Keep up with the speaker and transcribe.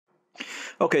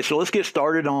Okay, so let's get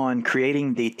started on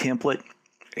creating the template,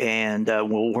 and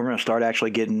we're going to start actually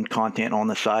getting content on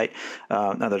the site.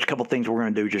 Now, there's a couple things we're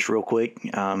going to do just real quick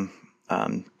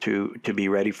to be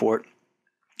ready for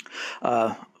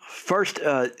it. First,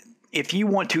 if you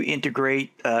want to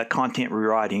integrate content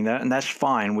rewriting, and that's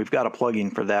fine. We've got a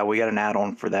plugin for that. We got an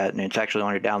add-on for that, and it's actually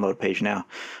on your download page now.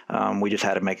 We just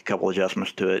had to make a couple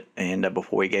adjustments to it, and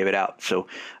before we gave it out. So,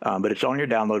 but it's on your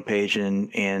download page, and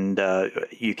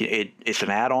you can. It's an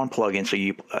add-on plugin, so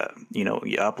you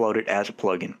upload it as a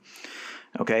plugin.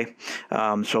 Okay,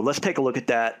 so let's take a look at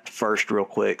that first, real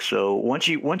quick. So once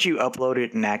you upload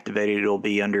it and activate it, it'll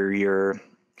be under your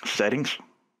settings.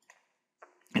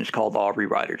 And it's called All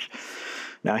Rewriters.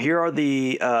 Now, here are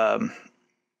the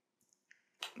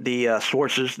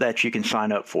sources that you can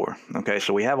sign up for. Okay,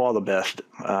 so we have all the best,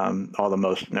 all the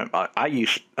most. I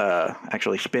use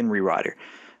actually Spin Rewriter,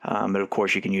 but of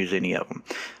course you can use any of them.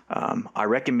 I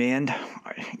recommend,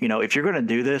 if you're going to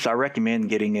do this, I recommend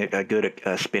getting a good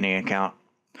spinning account,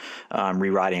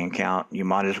 rewriting account. You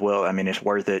might as well. I mean, it's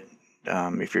worth it.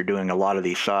 If you're doing a lot of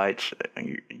these sites,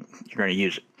 you're going to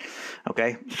use it.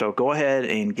 Okay, so go ahead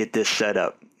and get this set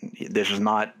up. This is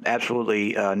not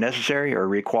absolutely necessary or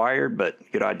required, but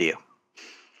good idea.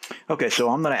 Okay, so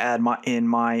I'm going to add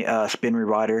my Spin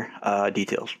Rewriter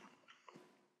details.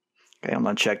 Okay, I'm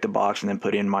going to check the box and then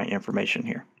put in my information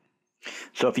here.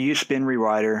 So if you use Spin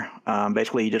Rewriter,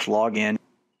 basically you just log in.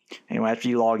 And after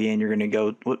you log in, you're going to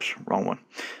go, whoops, wrong one.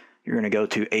 You're going to go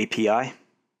to API.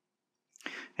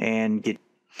 And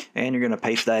you're going to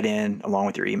paste that in along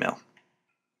with your email.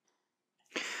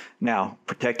 Now,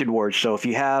 protected words. So if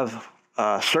you have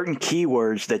certain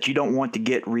keywords that you don't want to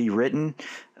get rewritten,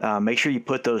 make sure you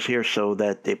put those here so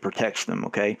that it protects them.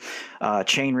 Okay.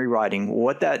 Chain rewriting.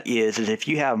 What that is if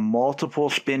you have multiple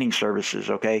spinning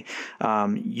services. Okay,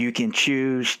 you can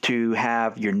choose to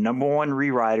have your number one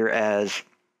rewriter as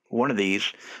one of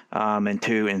these, and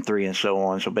 2 and 3 and so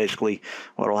on. So basically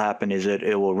what will happen is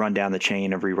it will run down the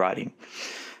chain of rewriting.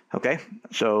 Okay,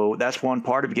 so that's one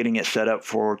part of getting it set up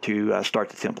to start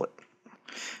the template.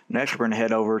 Next, we're going to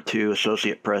head over to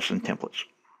Associate Press and Templates.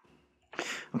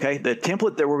 Okay, the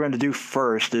template that we're going to do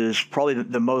first is probably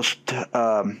the most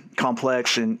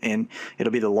complex, and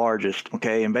it'll be the largest.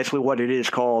 Okay, and basically what it is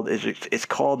called is it's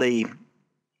called a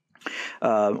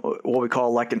what we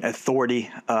call like an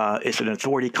authority. It's an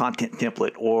authority content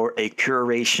template or a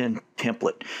curation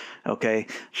template. Okay,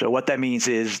 so what that means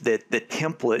is that the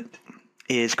template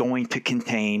is going to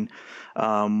contain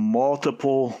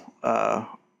multiple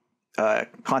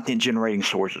content generating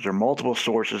sources, or multiple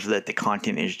sources that the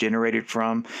content is generated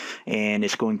from, and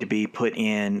it's going to be put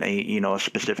in a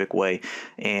specific way.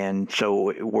 And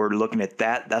so we're looking at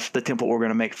that. That's the template we're going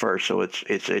to make first. So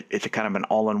it's a kind of an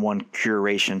all-in-one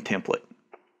curation template.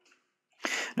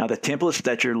 Now, the templates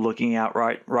that you're looking at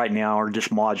right now are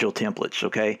just module templates.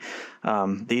 Okay,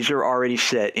 these are already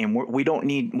set, and we don't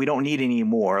need any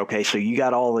more. Okay, so you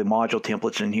got all the module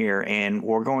templates in here, and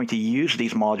we're going to use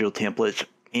these module templates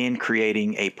in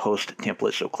creating a post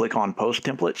template. So click on Post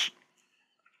Templates.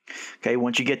 Okay,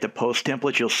 once you get to Post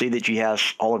Templates, you'll see that you have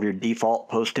all of your default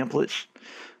post templates.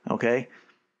 Okay,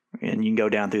 and you can go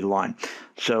down through the line.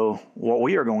 So what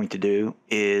we are going to do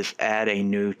is add a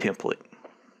new template.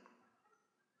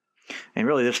 And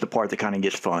really, this is the part that kind of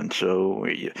gets fun. So,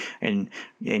 and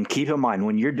keep in mind,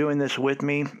 when you're doing this with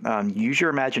me, use your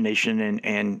imagination,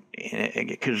 and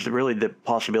because really the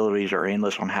possibilities are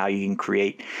endless on how you can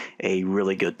create a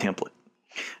really good template.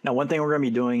 Now, one thing we're going to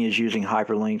be doing is using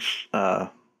hyperlinks. I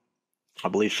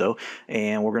believe so.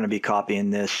 And we're going to be copying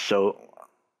this so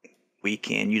we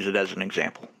can use it as an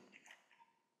example.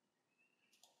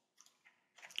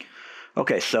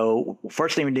 Okay, so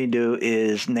first thing we need to do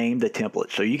is name the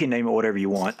template. So you can name it whatever you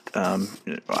want.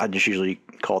 I just usually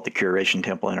call it the curation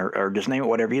template, or just name it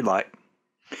whatever you'd like.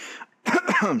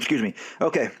 Excuse me.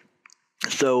 Okay,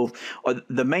 so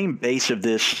the main base of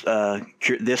this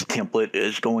this template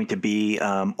is going to be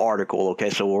article.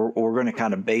 Okay, so we're going to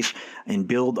kind of base and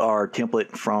build our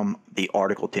template from the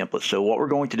article template. So what we're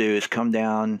going to do is come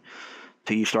down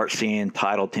till you start seeing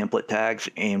title template tags,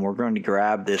 and we're going to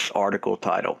grab this article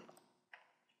title.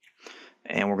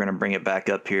 And we're going to bring it back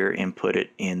up here and put it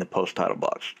in the post title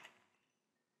box.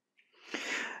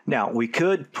 Now, we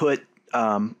could put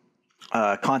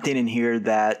content in here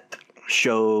that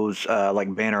shows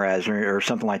like banner ads or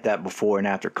something like that before and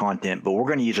after content, but we're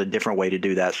going to use a different way to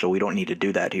do that, so we don't need to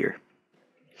do that here.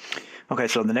 Okay,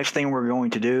 so the next thing we're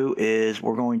going to do is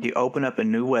we're going to open up a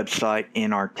new website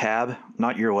in our tab,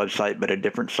 not your website, but a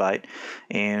different site,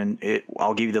 and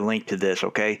I'll give you the link to this,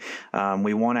 okay?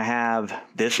 We want to have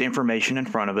this information in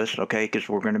front of us, okay, because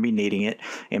we're going to be needing it,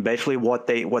 and basically what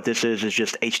this is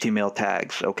just HTML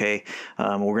tags, okay?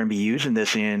 We're going to be using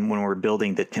this when we're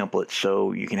building the templates,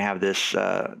 so you can have this,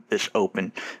 this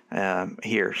open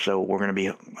here, so we're going to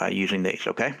be using these,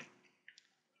 okay?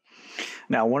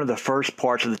 Now, one of the first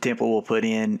parts of the template we'll put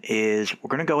in is we're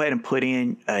going to go ahead and put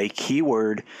in a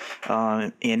keyword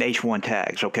in H1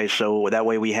 tags. Okay, so that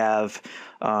way we have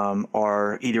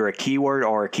our either a keyword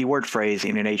or a keyword phrase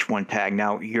in an H1 tag.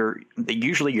 Now,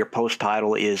 usually your post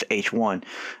title is H1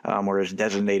 or is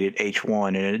designated H1,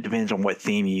 and it depends on what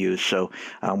theme you use. So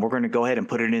we're going to go ahead and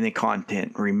put it in the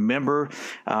content. Remember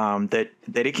that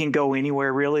it can go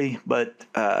anywhere really, but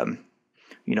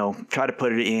you know, try to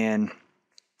put it in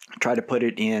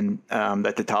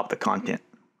at the top of the content.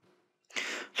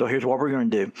 So here's what we're going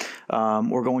to do.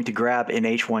 We're going to grab an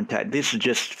H1 tag. This is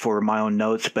just for my own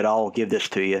notes, but I'll give this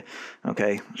to you.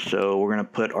 Okay, so we're going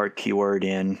to put our keyword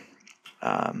in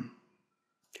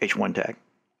H1 tag.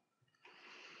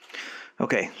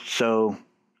 Okay, so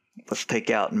let's take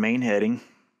out main heading.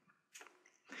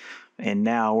 And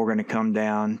now we're going to come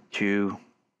down to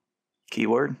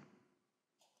keyword.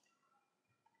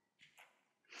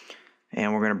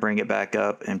 And we're going to bring it back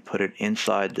up and put it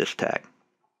inside this tag,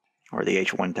 or the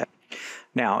H1 tag.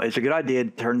 Now, it's a good idea to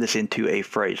turn this into a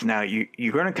phrase. Now,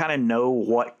 you're going to kind of know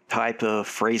what type of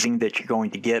phrasing that you're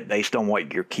going to get based on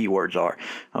what your keywords are,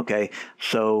 okay?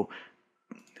 So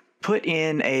put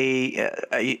in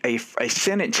a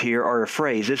sentence here or a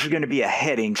phrase. This is going to be a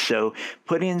heading, so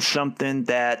put in something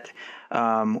that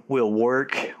will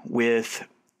work with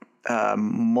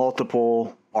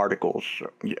multiple articles.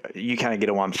 You kind of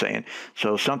get what I'm saying.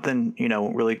 So something, you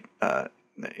know, really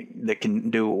that can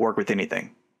work with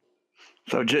anything.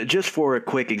 So just for a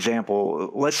quick example,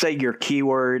 let's say your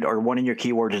keyword or one of your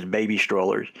keywords is baby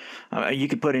strollers. You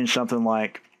could put in something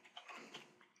like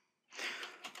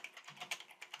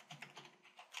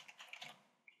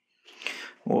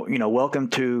well, you know, welcome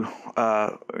to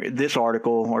this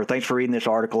article, or thanks for reading this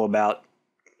article about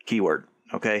keyword.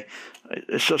 Okay,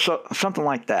 so something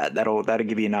like that. That'll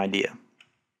give you an idea.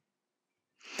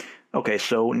 Okay,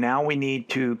 so now we need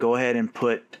to go ahead and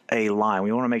put a line.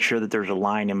 We want to make sure that there's a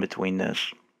line in between this.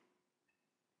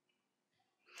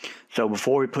 So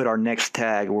before we put our next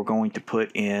tag, we're going to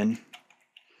put in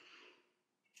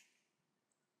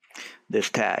this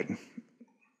tag.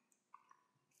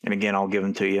 And again, I'll give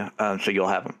them to you, so you'll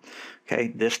have them. Okay,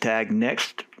 this tag.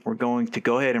 Next, we're going to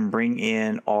go ahead and bring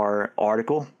in our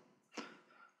article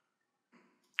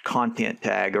content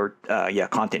tag, or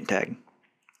content tag.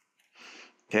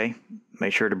 Okay,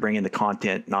 make sure to bring in the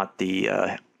content, not the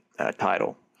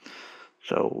title.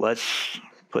 So let's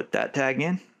put that tag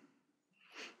in.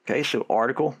 Okay, so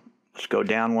article. Let's go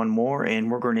down one more,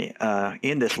 and we're going to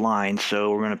in this line.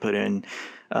 So we're going to put in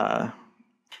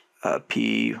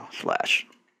p/.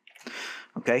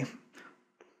 Okay.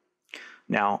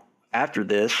 Now after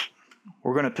this,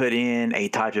 we're going to put in a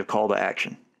type of call to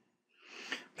action.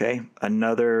 Okay,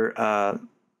 another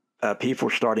P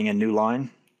for starting a new line.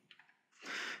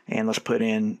 And let's put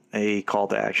in a call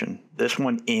to action. This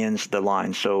one ends the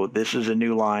line. So this is a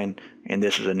new line, and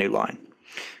this is a new line.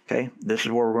 Okay, this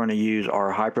is where we're going to use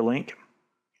our hyperlink.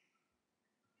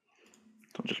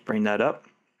 So just bring that up.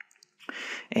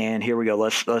 And here we go.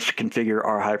 Let's configure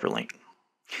our hyperlink.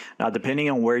 Now,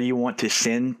 depending on where you want to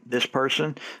send this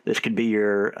person, this could be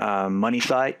your money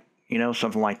site, you know,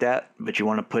 something like that. But you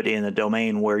want to put in a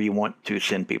domain where you want to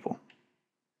send people.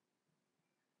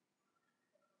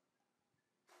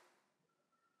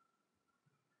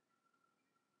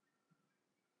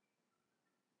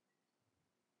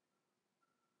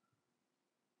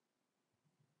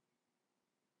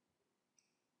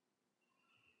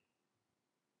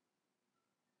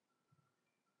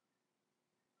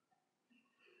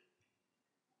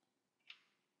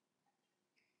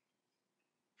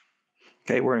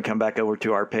 Okay, we're going to come back over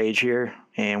to our page here,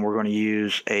 and we're going to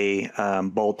use a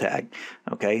bold tag.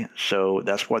 Okay, so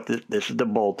that's what this is, the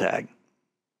bold tag.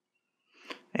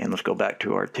 And let's go back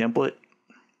to our template.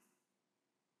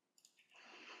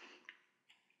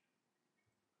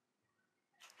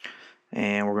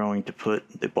 And we're going to put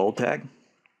the bold tag.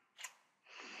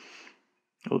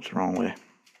 Oops, wrong way.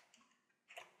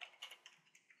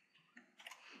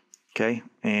 Okay,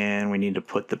 and we need to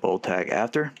put the bold tag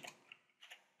after.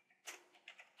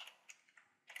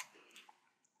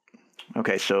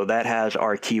 Okay, so that has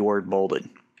our keyword bolded.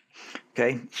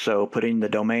 Okay, so put in the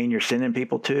domain you're sending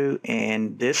people to,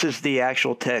 and this is the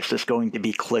actual text that's going to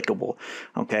be clickable.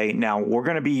 Okay, now we're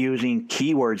going to be using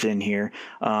keywords in here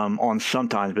on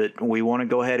sometimes, but we want to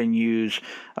go ahead and use,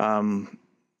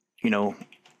 you know,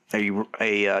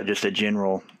 just a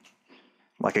general,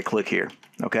 like a click here.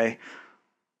 Okay,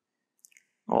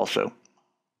 also.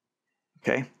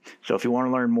 Okay, so if you want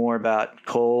to learn more about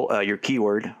your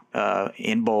keyword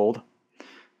in bold,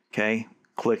 okay,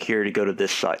 click here to go to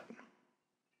this site.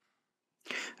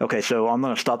 Okay, so I'm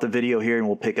going to stop the video here and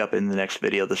we'll pick up in the next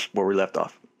video where we left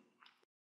off.